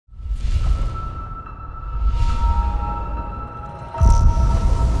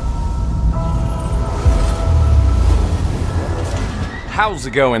how's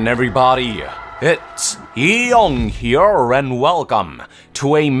it going, everybody? It's Young here, and welcome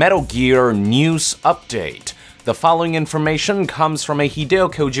to a Metal Gear news update. The following information comes from a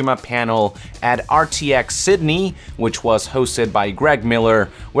Hideo Kojima panel at RTX Sydney, which was hosted by Greg Miller,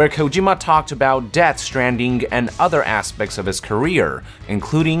 where Kojima talked about Death Stranding and other aspects of his career,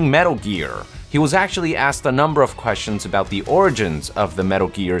 including Metal Gear. He was actually asked a number of questions about the origins of the Metal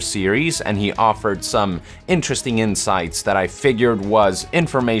Gear series, and he offered some interesting insights that I figured was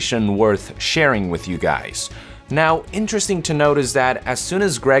information worth sharing with you guys. Now, interesting to note is that as soon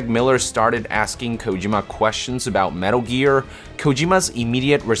as Greg Miller started asking Kojima questions about Metal Gear, Kojima's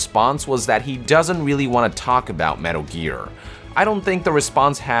immediate response was that he doesn't really want to talk about Metal Gear. I don't think the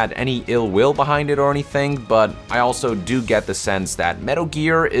response had any ill will behind it or anything, but I also do get the sense that Metal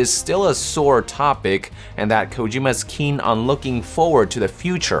Gear is still a sore topic and that Kojima is keen on looking forward to the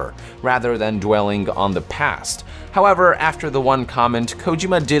future rather than dwelling on the past. However, after the one comment,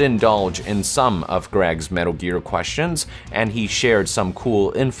 Kojima did indulge in some of Greg's Metal Gear questions, and he shared some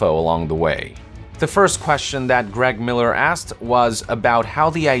cool info along the way. The first question that Greg Miller asked was about how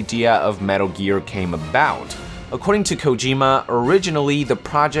the idea of Metal Gear came about. According to Kojima, originally the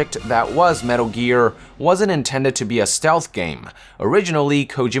project that was Metal Gear wasn't intended to be a stealth game. Originally,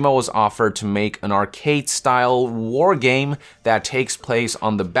 Kojima was offered to make an arcade-style war game that takes place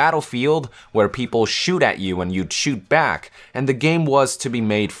on the battlefield where people shoot at you and you'd shoot back, and the game was to be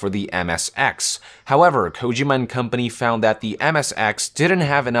made for the MSX. However, Kojima and company found that the MSX didn't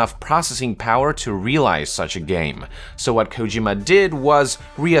have enough processing power to realize such a game. So what Kojima did was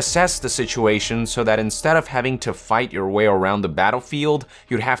reassess the situation so that instead of having to fight your way around the battlefield,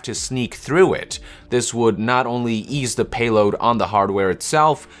 you'd have to sneak through it. This would not only ease the payload on the hardware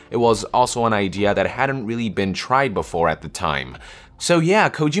itself, it was also an idea that hadn't really been tried before at the time. So yeah,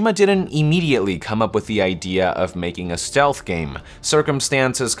 Kojima didn't immediately come up with the idea of making a stealth game.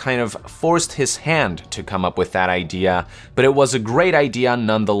 Circumstances kind of forced his hand to come up with that idea, but it was a great idea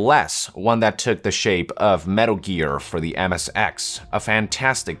nonetheless, one that took the shape of Metal Gear for the MSX, a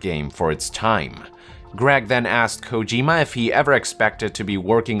fantastic game for its time. Greg then asked Kojima if he ever expected to be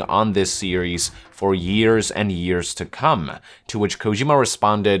working on this series for years and years to come, to which Kojima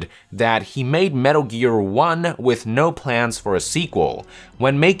responded that he made Metal Gear 1 with no plans for a sequel.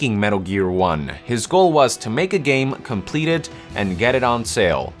 When making Metal Gear 1, his goal was to make a game, complete it, and get it on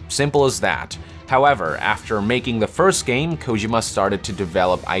sale. Simple as that. However, after making the first game, Kojima started to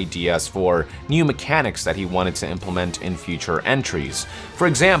develop ideas for new mechanics that he wanted to implement in future entries. For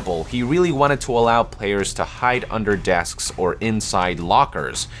example, he really wanted to allow players to hide under desks or inside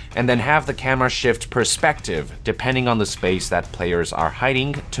lockers, and then have the camera shift perspective depending on the space that players are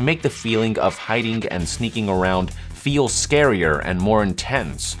hiding to make the feeling of hiding and sneaking around feel scarier and more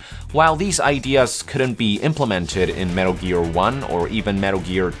intense. While these ideas couldn't be implemented in Metal Gear 1 or even Metal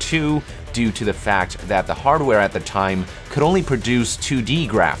Gear 2 due to the fact that the hardware at the time could only produce 2D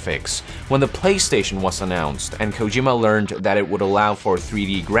graphics, when the PlayStation was announced and Kojima learned that it would allow for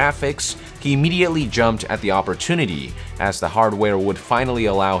 3D graphics, he immediately jumped at the opportunity, as the hardware would finally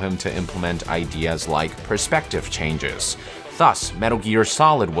allow him to implement ideas like perspective changes. Thus, Metal Gear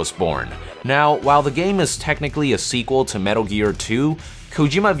Solid was born. Now, while the game is technically a sequel to Metal Gear 2,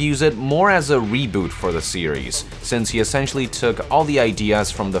 Kojima views it more as a reboot for the series, since he essentially took all the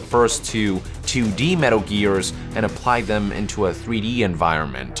ideas from the first two 2D Metal Gears and applied them into a 3D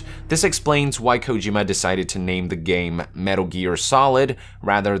environment. This explains why Kojima decided to name the game Metal Gear Solid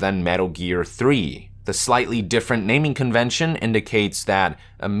rather than Metal Gear 3. The slightly different naming convention indicates that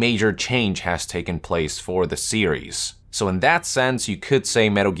a major change has taken place for the series. So in that sense, you could say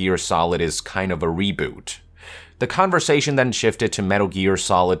Metal Gear Solid is kind of a reboot. The conversation then shifted to Metal Gear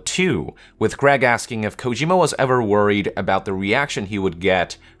Solid 2, with Greg asking if Kojima was ever worried about the reaction he would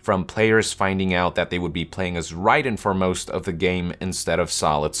get from players finding out that they would be playing as Raiden for most of the game instead of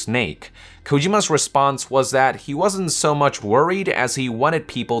Solid Snake. Kojima's response was that he wasn't so much worried as he wanted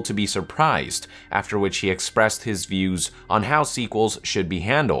people to be surprised, after which he expressed his views on how sequels should be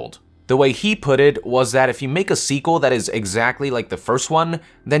handled. The way he put it was that if you make a sequel that is exactly like the first one,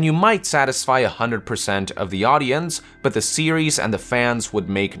 then you might satisfy 100% of the audience, but the series and the fans would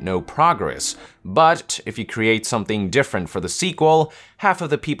make no progress. But if you create something different for the sequel, half of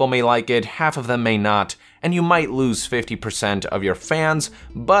the people may like it, half of them may not, and you might lose 50% of your fans,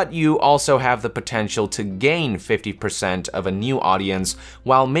 but you also have the potential to gain 50% of a new audience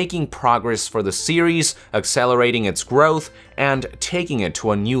while making progress for the series, accelerating its growth, and taking it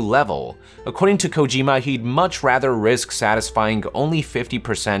to a new level. According to Kojima, he'd much rather risk satisfying only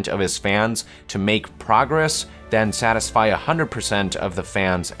 50% of his fans to make progress then satisfy 100% of the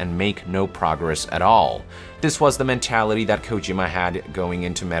fans and make no progress at all. This was the mentality that Kojima had going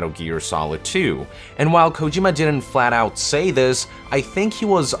into Metal Gear Solid 2. And while Kojima didn't flat out say this, I think he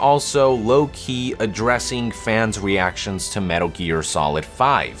was also low-key addressing fans' reactions to Metal Gear Solid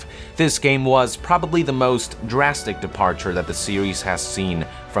 5. This game was probably the most drastic departure that the series has seen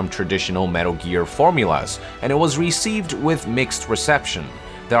from traditional Metal Gear formulas, and it was received with mixed reception.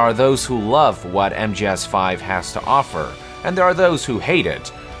 There are those who love what MGS5 has to offer, and there are those who hate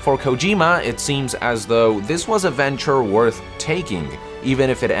it. For Kojima, it seems as though this was a venture worth taking, even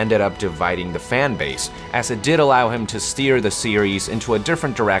if it ended up dividing the fanbase, as it did allow him to steer the series into a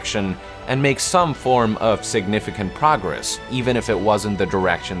different direction and make some form of significant progress, even if it wasn't the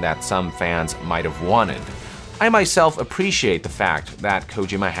direction that some fans might have wanted. I myself appreciate the fact that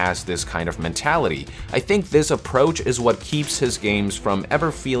Kojima has this kind of mentality. I think this approach is what keeps his games from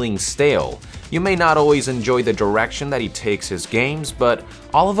ever feeling stale. You may not always enjoy the direction that he takes his games, but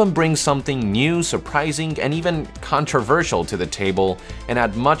all of them bring something new, surprising, and even controversial to the table, and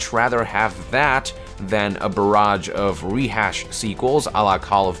I'd much rather have that than a barrage of rehash sequels a la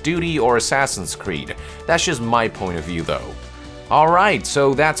Call of Duty or Assassin's Creed. That's just my point of view though. Alright,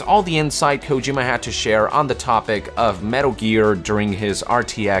 so that's all the insight Kojima had to share on the topic of Metal Gear during his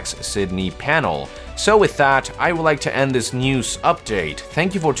RTX Sydney panel. So with that, I would like to end this news update.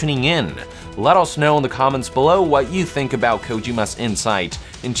 Thank you for tuning in. Let us know in the comments below what you think about Kojima's insight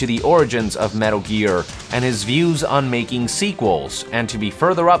into the origins of Metal Gear and his views on making sequels. And to be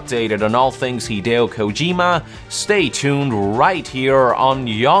further updated on all things Hideo Kojima, stay tuned right here on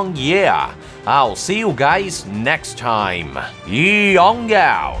Young Yeah. I'll see you guys next time. Young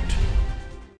out!